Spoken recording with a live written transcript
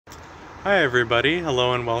Hi everybody,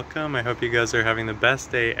 hello and welcome. I hope you guys are having the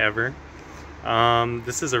best day ever.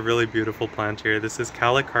 This is a really beautiful plant here. This is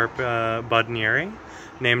Callicarpa Bodinier,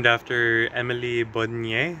 named after Émilie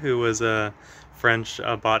Bodinier, who was a French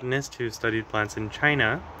botanist who studied plants in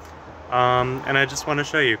China. And I just want to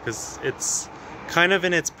show you because it's kind of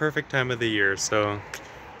in its perfect time of the year. So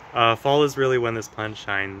fall is really when this plant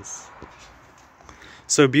shines.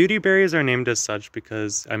 So beautyberries are named as such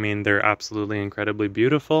because, I mean, they're absolutely incredibly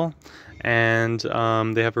beautiful, and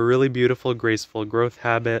they have a really beautiful, graceful growth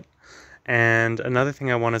habit. And another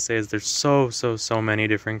thing I want to say is there's so many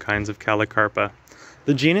different kinds of Callicarpa.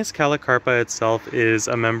 The genus Callicarpa itself is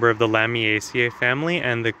a member of the Lamiaceae family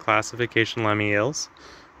and the classification Lamiales,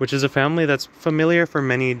 which is a family that's familiar for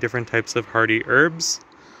many different types of hardy herbs.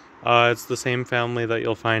 It's the same family that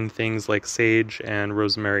you'll find things like sage and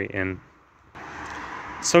rosemary in.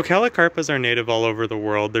 So Callicarpas are native all over the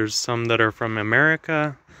world. There's some that are from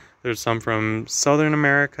America, there's some from Southern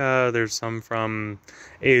America, there's some from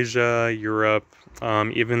Asia, Europe,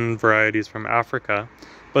 even varieties from Africa.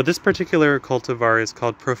 But this particular cultivar is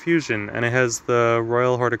called Profusion, and it has the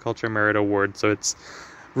Royal Horticulture Merit Award, so it's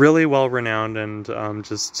really well renowned and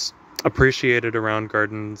just appreciated around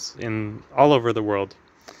gardens in all over the world.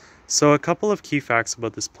 So a couple of key facts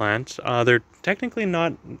about this plant. They're technically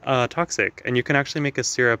not toxic, and you can actually make a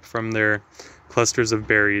syrup from their clusters of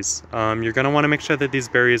berries. You're going to want to make sure that these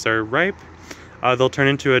berries are ripe. They'll turn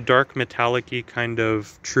into a dark metallic-y kind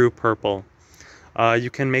of true purple. You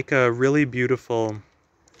can make a really beautiful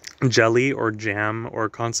jelly or jam or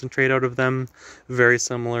concentrate out of them, very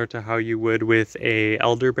similar to how you would with a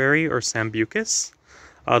elderberry or sambucus,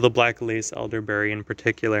 the black lace elderberry in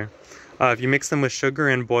particular. If you mix them with sugar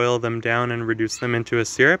and boil them down and reduce them into a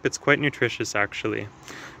syrup, it's quite nutritious actually.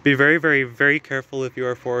 Be very careful if you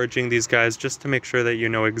are foraging these guys, just to make sure that you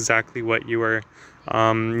know exactly what you are,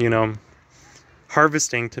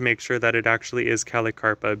 harvesting, to make sure that it actually is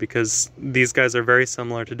Callicarpa, because these guys are very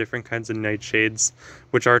similar to different kinds of nightshades,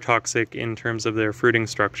 which are toxic in terms of their fruiting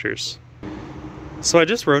structures. So I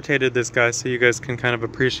just rotated this guy so you guys can kind of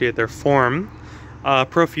appreciate their form.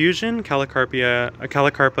 Profusion, Callicarpa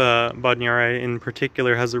bodinieri in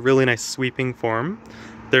particular, has a really nice sweeping form.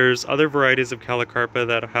 There's other varieties of Callicarpa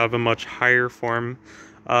that have a much higher form,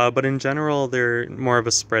 but in general they're more of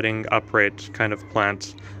a spreading upright kind of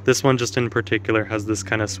plant. This one just in particular has this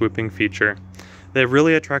kind of swooping feature. They have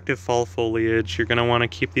really attractive fall foliage. You're going to want to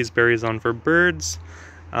keep these berries on for birds.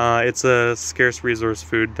 It's a scarce resource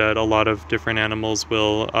food that a lot of different animals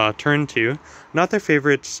will turn to. Not their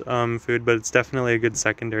favorite food, but it's definitely a good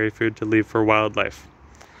secondary food to leave for wildlife.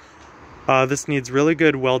 This needs really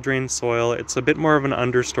good, well-drained soil. It's a bit more of an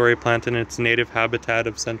understory plant in its native habitat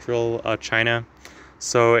of central China.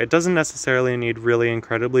 So it doesn't necessarily need really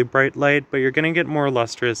incredibly bright light, but you're going to get more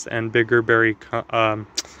lustrous and bigger berry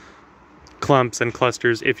clumps and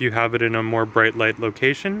clusters if you have it in a more bright light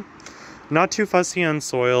location. Not too fussy on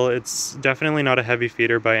soil. It's definitely not a heavy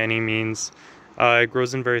feeder by any means. It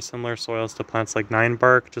grows in very similar soils to plants like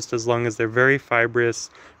ninebark, just as long as they're very fibrous,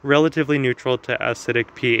 relatively neutral to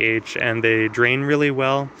acidic pH, and they drain really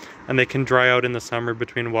well, and they can dry out in the summer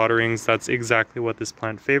between waterings. That's exactly what this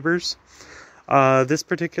plant favors. This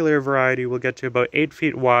particular variety will get to about 8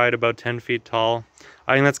 feet wide, about 10 feet tall.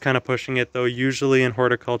 I think that's kind of pushing it though. Usually in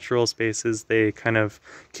horticultural spaces they kind of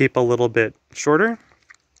keep a little bit shorter.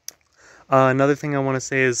 Another thing I want to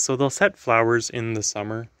say is, so they'll set flowers in the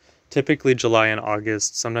summer, typically July and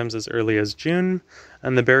August, sometimes as early as June,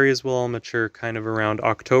 and the berries will all mature kind of around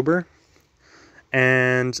October.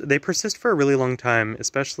 And they persist for a really long time,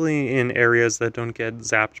 especially in areas that don't get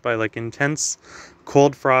zapped by like intense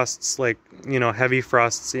cold frosts, like, you know, heavy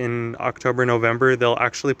frosts in October, November. They'll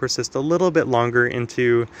actually persist a little bit longer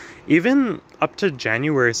into even up to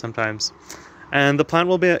January sometimes. And the plant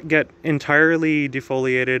will get entirely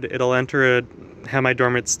defoliated. It'll enter a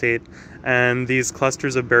hemidormant state, and these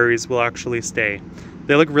clusters of berries will actually stay.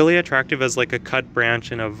 They look really attractive as like a cut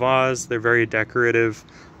branch in a vase. They're very decorative.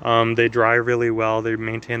 They dry really well. They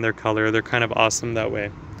maintain their color. They're kind of awesome that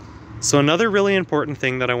way. So another really important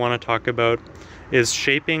thing that I want to talk about is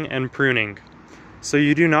shaping and pruning. So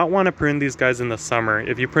you do not want to prune these guys in the summer.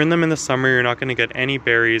 If you prune them in the summer, you're not going to get any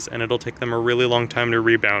berries, and it'll take them a really long time to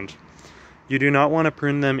rebound. You do not want to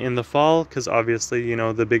prune them in the fall, because obviously, you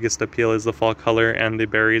know, the biggest appeal is the fall color and the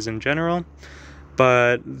berries in general.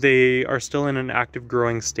 But they are still in an active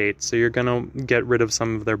growing state, so you're going to get rid of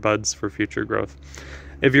some of their buds for future growth.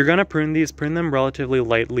 If you're going to prune these, prune them relatively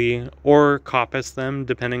lightly, or coppice them,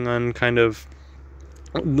 depending on kind of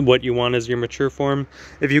what you want as your mature form.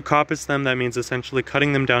 If you coppice them, that means essentially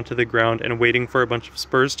cutting them down to the ground and waiting for a bunch of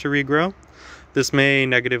spurs to regrow. This may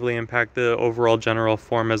negatively impact the overall general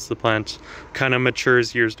form as the plant kind of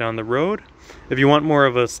matures years down the road. If you want more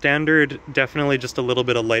of a standard, definitely just a little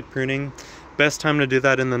bit of light pruning. Best time to do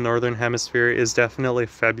that in the northern hemisphere is definitely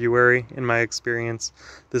February, in my experience.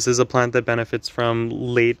 This is a plant that benefits from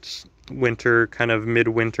late winter, kind of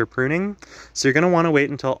midwinter pruning. So you're going to want to wait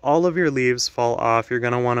until all of your leaves fall off. You're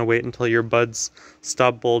going to want to wait until your buds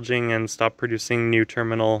stop bulging and stop producing new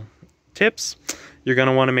terminal tips. You're going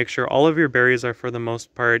to want to make sure all of your berries are, for the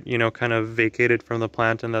most part, you know, kind of vacated from the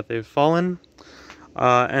plant and that they've fallen.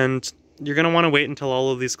 And you're going to want to wait until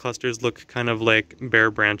all of these clusters look kind of like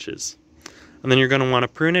bare branches. And then you're going to want to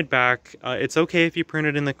prune it back. It's okay if you prune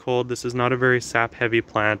it in the cold. This is not a very sap-heavy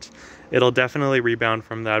plant. It'll definitely rebound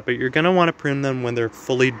from that, but you're going to want to prune them when they're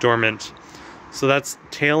fully dormant. So that's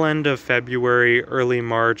tail end of February, early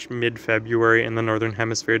March, mid-February in the northern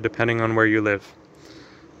hemisphere, depending on where you live.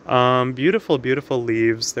 Beautiful, beautiful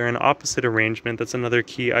leaves. They're in opposite arrangement. That's another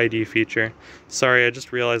key ID feature. Sorry, I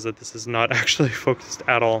just realized that this is not actually focused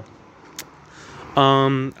at all.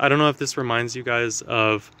 I don't know if this reminds you guys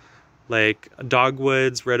of like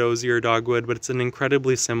dogwoods, red osier dogwood, but it's an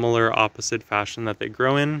incredibly similar opposite fashion that they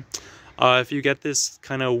grow in. If you get this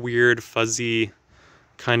kind of weird fuzzy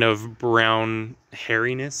kind of brown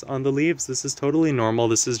hairiness on the leaves, this is totally normal.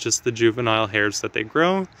 This is just the juvenile hairs that they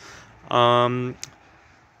grow.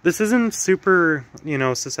 This isn't super, you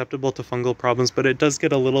know, susceptible to fungal problems, but it does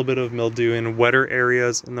get a little bit of mildew in wetter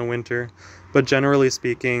areas in the winter. But generally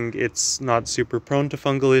speaking, it's not super prone to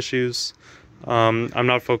fungal issues. I'm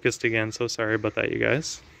not focused again, so sorry about that, you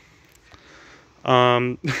guys.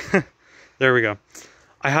 There we go.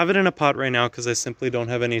 I have it in a pot right now because I simply don't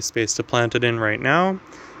have any space to plant it in right now.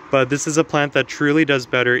 But this is a plant that truly does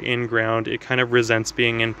better in ground. It kind of resents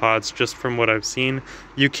being in pots just from what I've seen.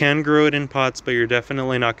 You can grow it in pots, but you're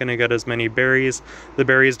definitely not going to get as many berries. The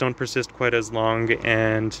berries don't persist quite as long,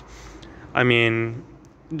 and I mean,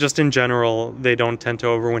 just in general, they don't tend to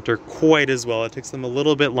overwinter quite as well. It takes them a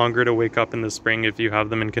little bit longer to wake up in the spring if you have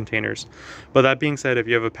them in containers. But that being said, if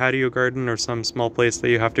you have a patio garden or some small place that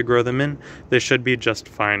you have to grow them in, they should be just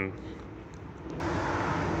fine.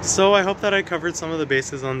 So I hope that I covered some of the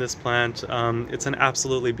bases on this plant. It's an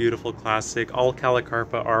absolutely beautiful classic. All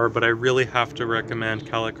Callicarpa are, but I really have to recommend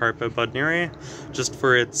Callicarpa Bodinier just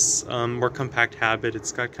for its more compact habit.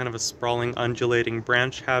 It's got kind of a sprawling, undulating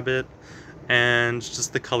branch habit, and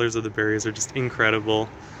just the colors of the berries are just incredible.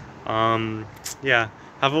 Yeah,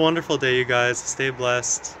 have a wonderful day, you guys. Stay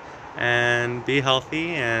blessed and be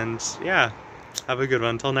healthy, and yeah, have a good one.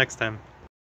 Until next time.